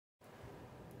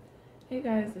Hey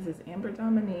guys, this is Amber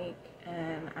Dominique,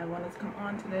 and I wanted to come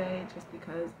on today just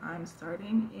because I'm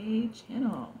starting a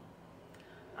channel.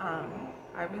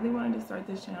 I really wanted to start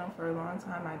this channel for a long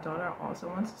time. My daughter also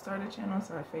wants to start a channel,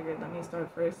 so I figured let me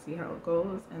start first, see how it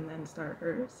goes, and then start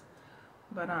hers.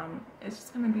 But it's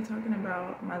just going to be talking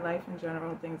about my life in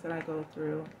general, things that I go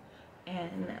through,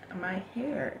 and my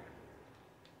hair.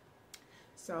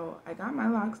 So I got my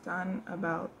locks done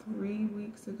about 3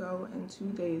 weeks ago and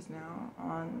 2 days now.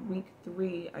 On week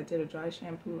 3, I did a dry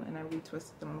shampoo and I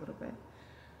retwisted them a little bit.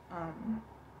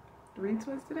 The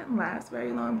retwist didn't last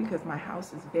very long because my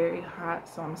house is very hot,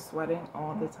 so I'm sweating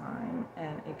all the time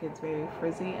and it gets very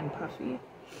frizzy and puffy.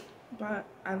 But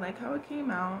I like how it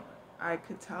came out. I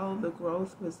could tell the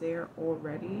growth was there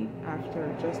already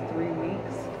after just 3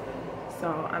 weeks. So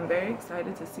I'm very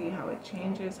excited to see how it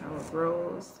changes, how it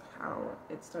grows, how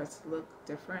it starts to look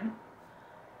different.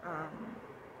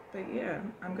 But yeah,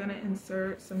 I'm gonna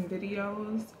insert some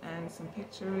videos and some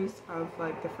pictures of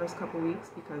like the first couple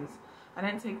weeks because I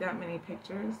didn't take that many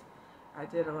pictures. I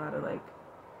did a lot of like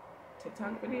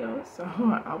TikTok videos, so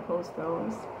I'll post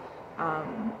those.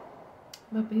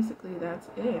 But basically that's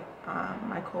it.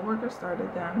 My coworker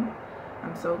started them.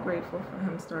 I'm so grateful for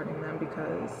him starting them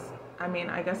because I mean,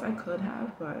 I guess I could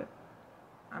have, but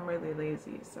I'm really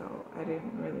lazy, so I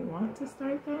didn't really want to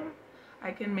start them.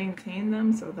 I can maintain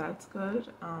them, so that's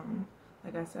good.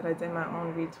 Like I said, I did my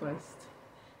own retwist,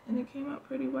 and it came out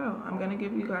pretty well. I'm going to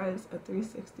give you guys a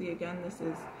 360 again. This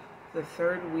is the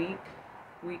 3rd week,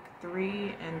 week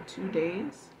 3 and 2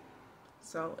 days.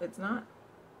 So it's not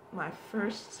my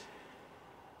first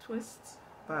twist,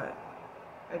 but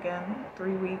again,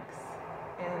 3 weeks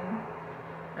in.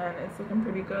 And it's looking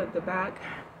pretty good. The back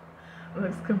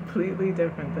looks completely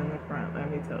different than the front,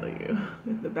 let me tell you.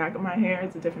 The back of my hair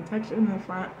is a different texture than the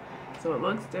front, so it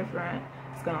looks different.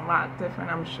 It's gonna lock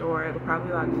different, I'm sure. It'll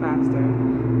probably lock faster,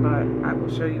 but I will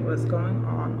show you what's going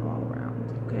on all around,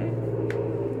 okay?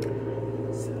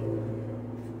 So,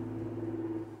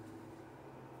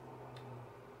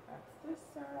 that's this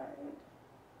side.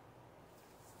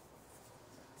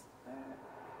 That's that.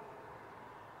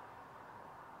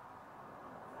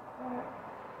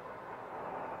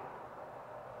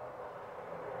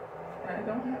 I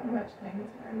don't have much hang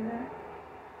time yet.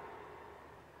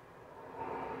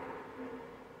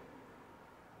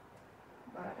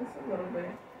 But it's a little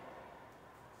bit.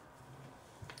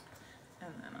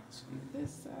 And then I'll show you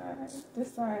this side.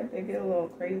 This side, they get a little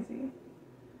crazy.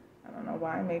 I don't know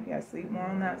why. Maybe I sleep more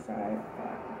on that side.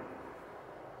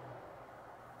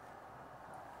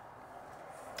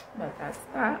 But that's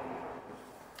that.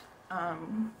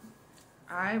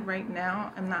 I right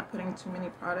now am not putting too many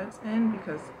products in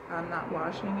because I'm not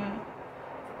washing it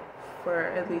for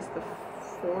at least the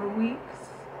 4 weeks.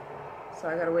 So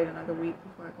I gotta wait another week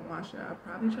before I can wash it. I'll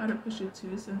probably try to push it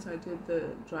too since I did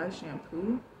the dry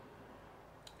shampoo.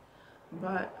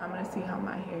 But I'm gonna see how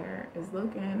my hair is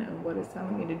looking and what it's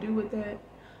telling me to do with it.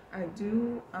 I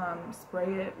do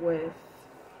spray it with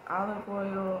olive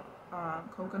oil,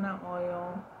 coconut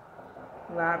oil,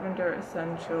 lavender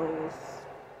essentials,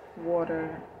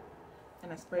 water,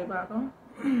 in a spray bottle.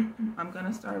 I'm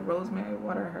gonna start rosemary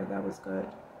water. I heard that was good.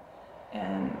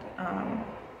 And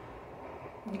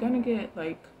you're gonna get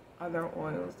like other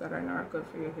oils that are not good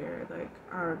for your hair, like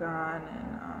argan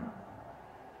and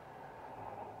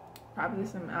probably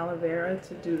some aloe vera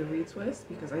to do the retwist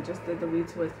because I just did the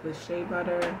retwist with shea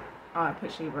butter. Oh, I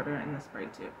put shea butter in the spray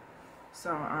too.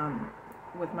 So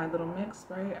with my little mix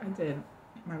spray, I did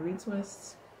my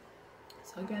retwist.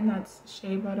 So again, that's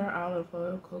shea butter, olive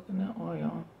oil, coconut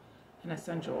oil, and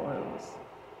essential oils,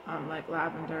 like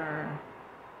lavender,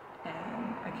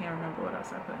 and I can't remember what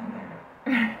else I put in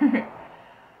there.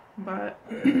 But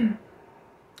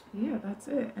yeah, that's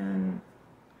it. And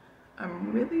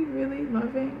I'm really, really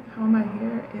loving how my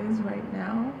hair is right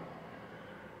now.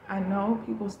 I know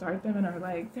people start them and are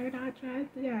like, they're not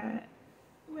dreads yet.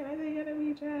 When are they gonna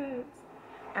be dreads?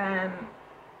 And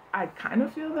I kind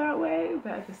of feel that way,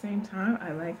 but at the same time,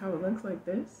 I like how it looks like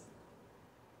this.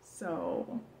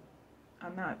 So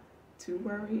I'm not too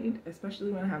worried,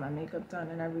 especially when I have my makeup done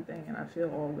and everything and I feel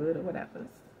all good or whatever.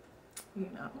 You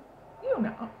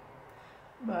know.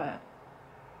 But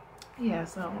yeah,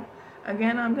 so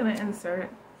again, I'm gonna insert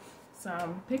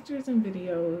some pictures and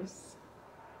videos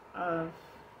of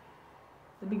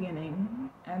the beginning,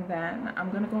 and then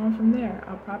I'm gonna go on from there.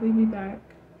 I'll probably be back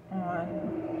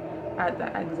at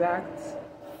the exact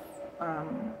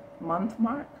month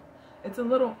mark. It's a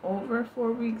little over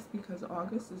 4 weeks because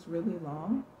August is really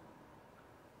long.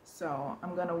 So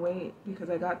I'm gonna wait because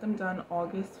I got them done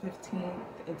August 15th.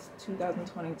 It's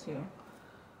 2022.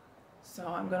 So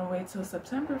I'm gonna wait till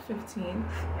September 15th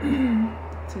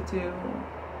to do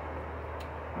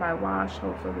my wash,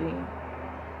 hopefully,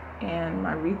 and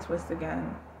my retwist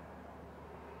again,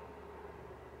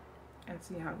 and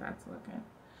see how that's looking.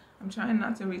 I'm trying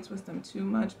not to retwist them too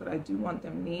much, but I do want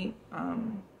them neat.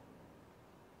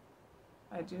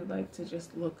 I do like to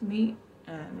just look neat,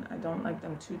 and I don't like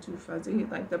them too fuzzy.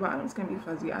 Like the bottoms can be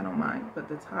fuzzy, I don't mind, but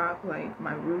the top, like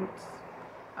my roots,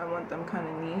 I want them kind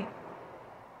of neat.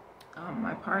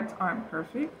 My parts aren't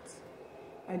perfect.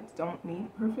 I don't need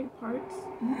perfect parts.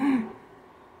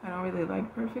 I don't really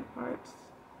like perfect parts.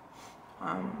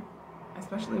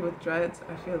 Especially with dreads,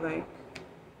 I feel like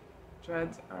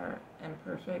dreads are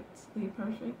imperfectly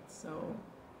perfect, so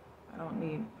I don't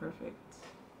need perfect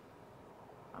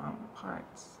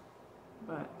parts.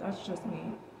 But that's just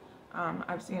me.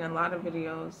 I've seen a lot of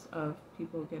videos of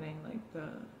people getting like the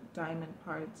diamond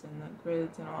parts and the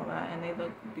grids and all that, and they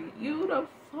look beautiful.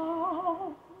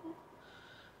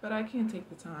 But I can't take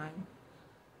the time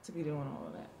to be doing all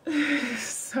of that.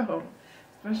 So,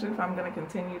 especially if I'm gonna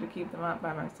continue to keep them up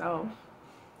by myself,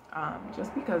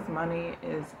 just because money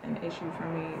is an issue for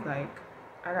me. Like,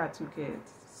 I got 2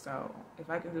 kids, so if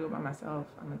I can do it by myself,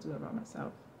 I'm gonna do it by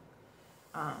myself.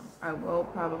 I will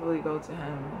probably go to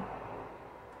him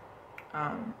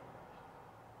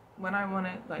when I want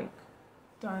it like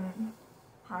done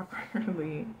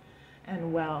properly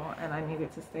and well, and I need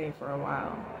it to stay for a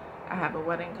while. I have a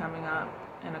wedding coming up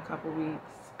in a couple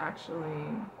weeks. Actually,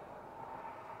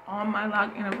 on my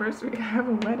lock anniversary, I have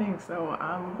a wedding, so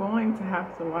I'm going to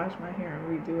have to wash my hair and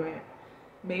redo it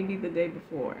maybe the day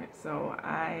before. So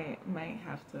I might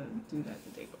have to do that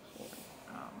the day before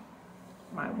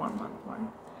my 1 month one.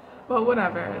 But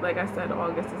whatever, like I said,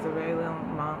 August is a very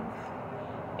long month,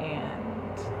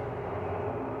 and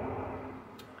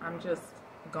I'm just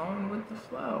going with the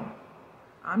flow.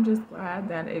 I'm just glad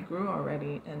that it grew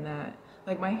already, and that,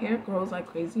 like, my hair grows like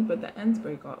crazy, but the ends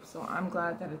break off. So I'm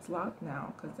glad that it's locked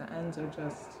now, because the ends are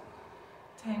just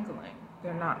tangling.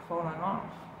 They're not falling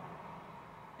off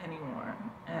anymore.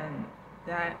 And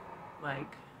that,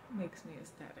 like, makes me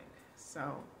ecstatic.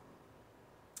 So,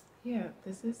 yeah,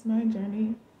 this is my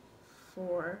journey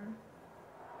for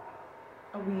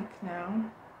a week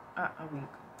now.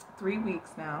 3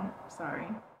 weeks now, sorry.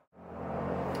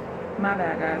 My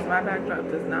bad, guys. My backdrop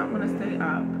does not want to stay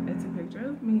up. It's a picture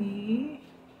of me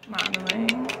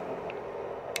modeling.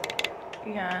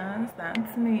 Yes,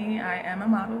 that's me. I am a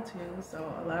model too, so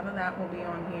a lot of that will be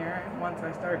on here once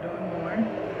I start doing more.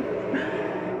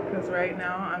 Because right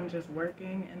now I'm just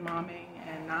working and momming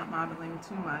and not modeling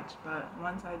too much. But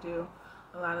once I do,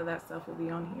 a lot of that stuff will be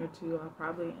on here too. I'll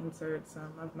probably insert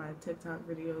some of my TikTok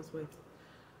videos with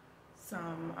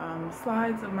some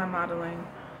slides of my modeling.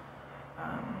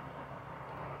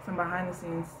 Some behind the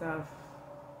scenes stuff,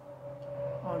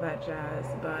 all that jazz.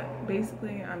 But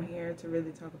basically I'm here to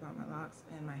really talk about my locks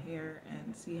and my hair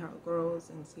and see how it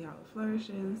grows and see how it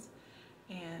flourishes.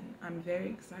 And I'm very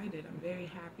excited. I'm very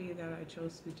happy that I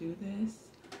chose to do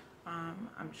this.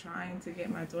 I'm trying to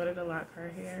get my daughter to lock her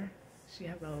hair. She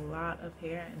has a lot of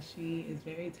hair, and she is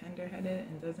very tender-headed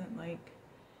and doesn't like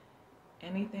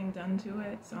anything done to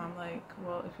it. So I'm like,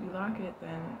 well, if you lock it,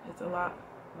 then it's a lot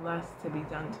less to be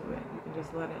done to it. You can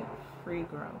just let it free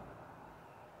grow.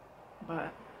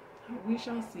 But we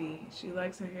shall see. She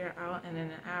likes her hair out and in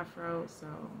an afro, so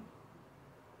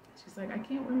she's like, I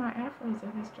can't wear my afros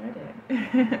if it's dreaded.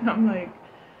 And I'm like,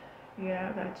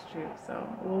 yeah, that's true. So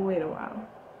we'll wait a while.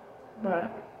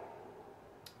 But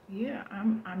yeah,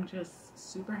 I'm just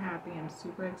super happy. I'm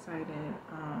super excited.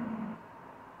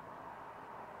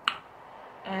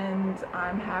 And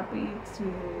I'm happy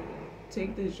to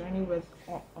take this journey with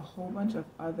a whole bunch of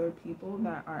other people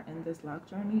that are in this lock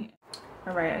journey.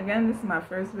 All right, again, this is my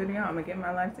first video. I'm gonna get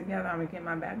my life together. I'm gonna get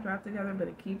my backdrop together, but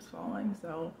it keeps falling,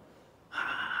 so.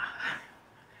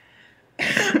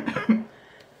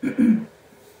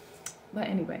 But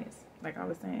anyways, like I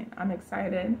was saying, I'm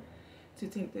excited to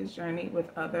take this journey with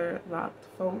other locked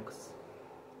folks.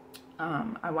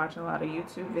 I watch a lot of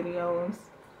YouTube videos.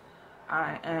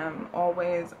 I am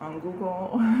always on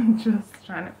Google just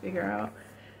trying to figure out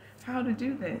how to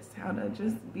do this, how to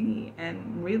just be.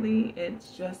 And really,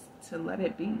 it's just to let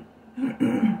it be.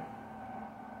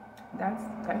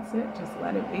 That's it. Just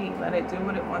let it be. Let it do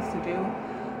what it wants to do.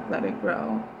 Let it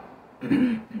grow.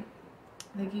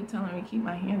 They keep telling me keep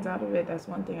my hands out of it. That's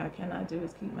one thing I cannot do,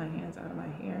 is keep my hands out of my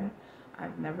hair.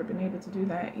 I've never been able to do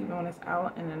that. Even when it's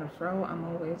out and in a fro, I'm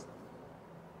always...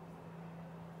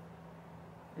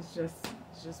 It's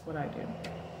just what I do.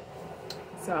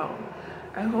 So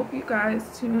I hope you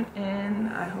guys tune in.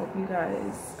 I hope you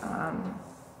guys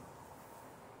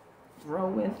grow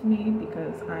with me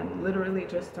because I'm literally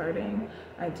just starting.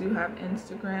 I do have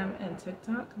Instagram and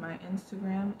TikTok. My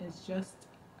Instagram is just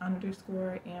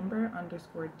 _Amber_D,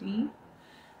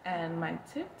 and my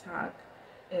TikTok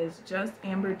is just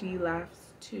Amber D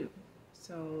Laughs 2.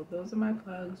 So those are my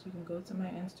plugs. You can go to my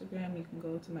Instagram, you can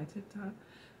go to my TikTok.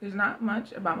 There's not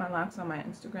much about my locks on my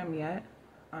Instagram yet.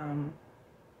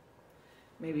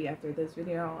 Maybe after this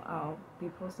video I'll be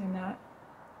posting that.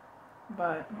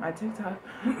 But my TikTok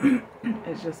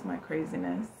is just my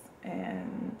craziness,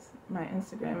 and my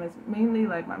Instagram is mainly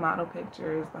like my model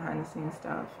pictures, behind the scenes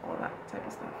stuff, all that type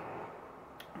of stuff.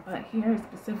 But here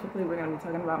specifically we're going to be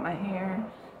talking about my hair,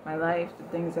 my life, the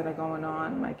things that are going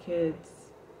on, my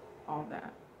kids, all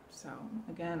that. So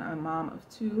again, I'm a mom of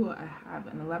 2. I have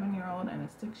an 11-year-old and a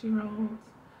 6-year-old.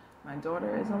 My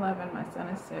daughter is 11, my son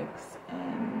is 6,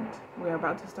 and we're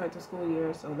about to start the school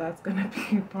year, so that's going to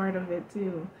be part of it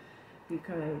too,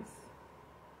 because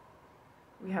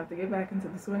we have to get back into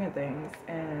the swing of things.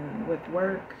 And with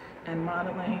work and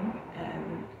modeling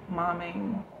and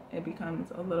momming, it becomes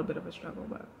a little bit of a struggle,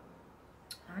 but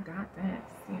I got this,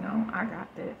 you know, I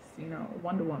got this, you know,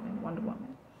 Wonder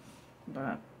Woman.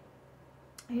 But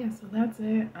yeah, so that's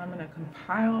it. I'm gonna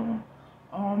compile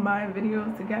all my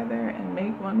videos together and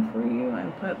make one for you,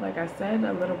 and put, like I said,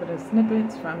 a little bit of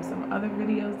snippets from some other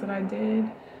videos that I did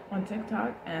on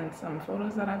TikTok and some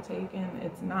photos that I've taken.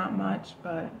 It's not much,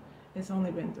 but it's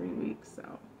only been 3 weeks,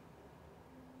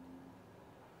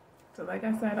 so like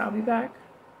I said, I'll be back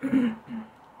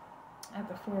at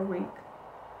the 4-week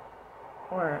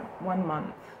or 1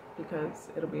 month, because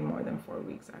it'll be more than 4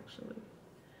 weeks actually.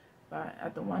 But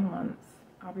at the 1 month,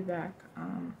 I'll be back.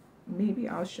 Maybe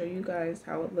I'll show you guys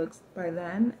how it looks by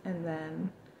then, and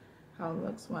then how it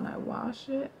looks when I wash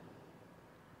it.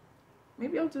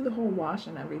 Maybe I'll do the whole wash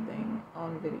and everything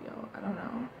on video. I don't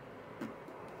know.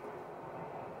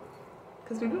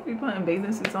 Because people be putting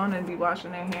bathing suits on and be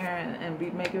washing their hair and be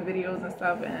making videos and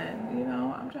stuff, and you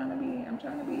know, I'm trying to be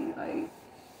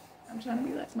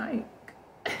like Mike.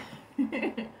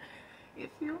 You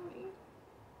feel me?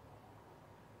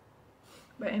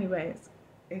 But anyways,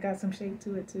 it got some shape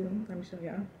to it too. Let me show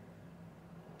y'all.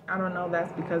 I don't know,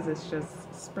 that's because it's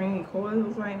just springy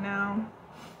coils right now,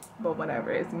 but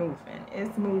whatever, it's moving.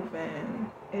 It's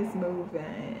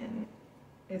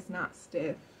not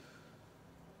stiff.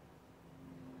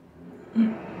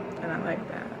 And I like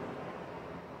that,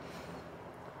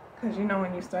 because you know,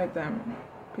 when you start them,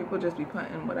 people just be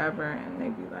putting whatever and they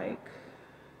be like,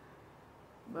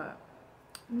 but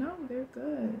no, they're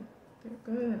good.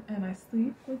 And I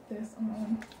sleep with this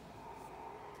on.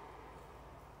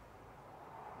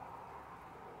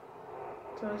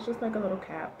 So it's just like a little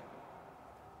cap,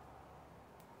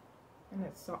 and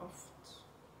it's soft,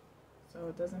 so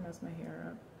it doesn't mess my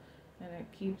hair up, and it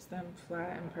keeps them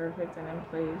flat and perfect and in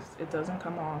place. It doesn't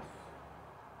come off.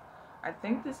 I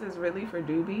think this is really for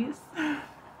doobies,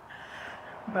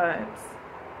 but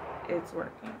it's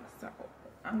working, so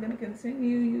I'm gonna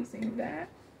continue using that.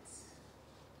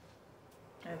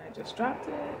 And I just dropped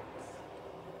it,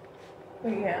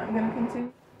 but yeah, I'm gonna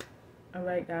continue. All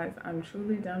right guys, I'm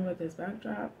truly done with this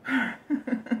backdrop.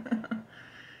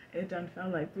 It done fell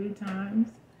like 3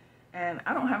 times, and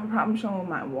I don't have a problem showing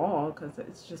my wall because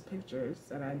it's just pictures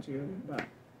that I drew, but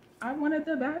I wanted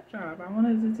the backdrop. I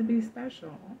wanted it to be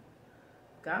special.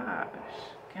 Gosh,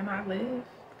 can I live?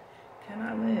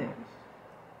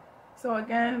 So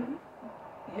again,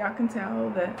 y'all can tell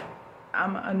that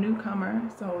I'm a newcomer,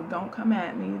 so don't come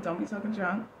at me. Don't be talking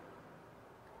junk.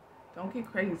 Don't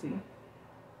get crazy.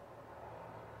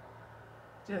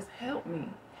 Just help me.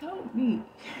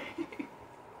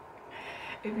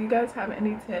 If you guys have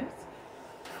any tips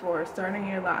for starting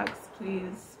your locks,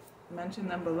 please mention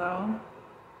them below.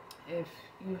 If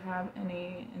you have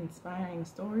any inspiring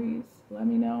stories, let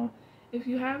me know. If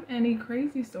you have any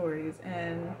crazy stories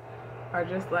and are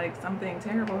just like something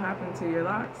terrible happened to your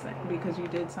locks because you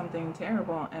did something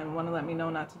terrible and want to let me know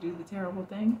not to do the terrible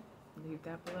thing, leave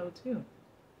that below too.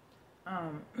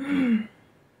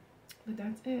 But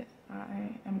that's it.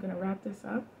 I am gonna wrap this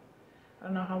up. I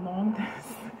don't know how long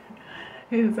this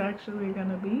is actually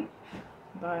gonna be,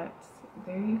 but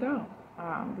there you go.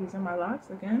 These are my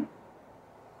locks again.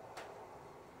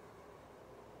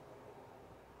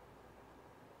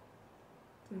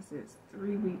 This is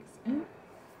 3 weeks in.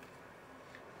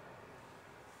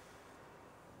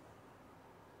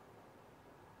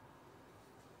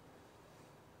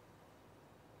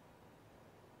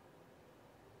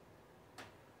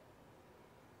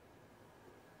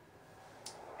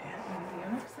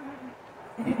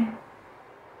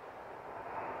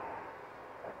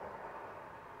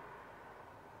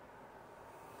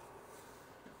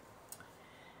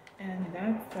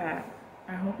 that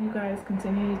I hope you guys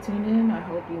continue to tune in. I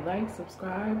hope you like,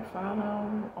 subscribe,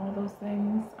 follow, all those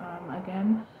things.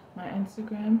 Again, my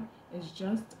Instagram is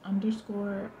just_Amber_D,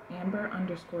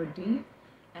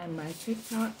 and my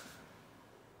TikTok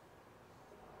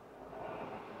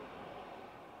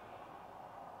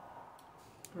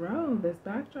bro, this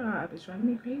backdrop is driving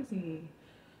me crazy.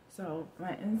 So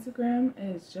my Instagram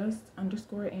is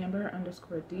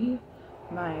just_Amber_D.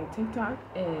 My TikTok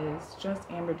is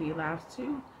just Amber D Laughs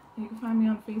too. You can find me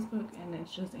on Facebook, and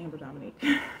it's just Amber Dominique.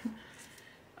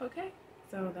 Okay,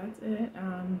 so that's it.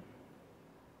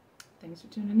 Thanks for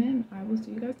tuning in. I will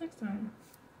see you guys next time.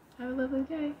 Have a lovely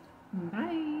day.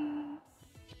 Bye.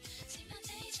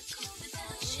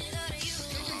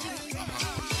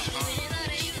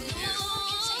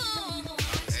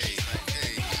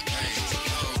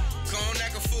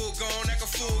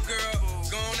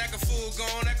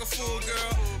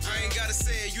 Girl, I ain't gotta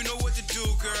say it, you know what to do,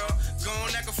 girl.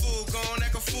 Gon' act a fool, gon'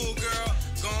 act a fool, girl.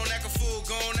 Gon' act a fool,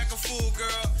 gon' act a fool,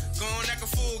 girl. Gon' act a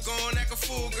fool, gon' act a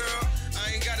fool, girl.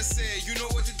 I ain't gotta say it, you know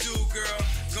what to do, girl.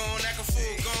 Gon' act a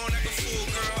fool, gon' act a fool,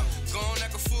 girl. Gon'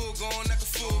 act a fool, gon' act a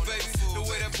fool, baby. The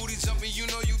way that booty jumping, you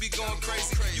know you be going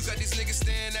crazy. You got these niggas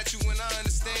staring at you and I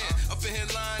understand. Up in here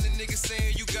lying and niggas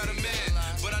saying you got a man,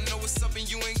 but I know what's up and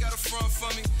you ain't got a front for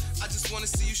me. I just wanna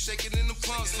see you shake it in the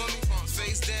palms for me.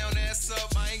 Face down, ass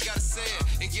up, I ain't gotta say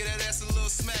it. And get that ass a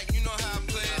little smack, you know how I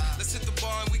play it. Let's hit the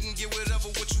bar and we can get whatever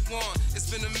what you want. It's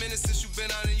been a minute since you been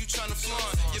out and you tryna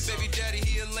flaunt. Your baby daddy,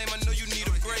 he a lame, I know you need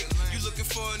a break. You looking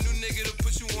for a new nigga to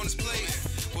put you on his plate.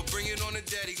 Well, bring it on to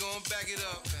daddy, go and back it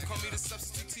up. Call me the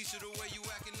substitute teacher the way you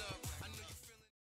acting up.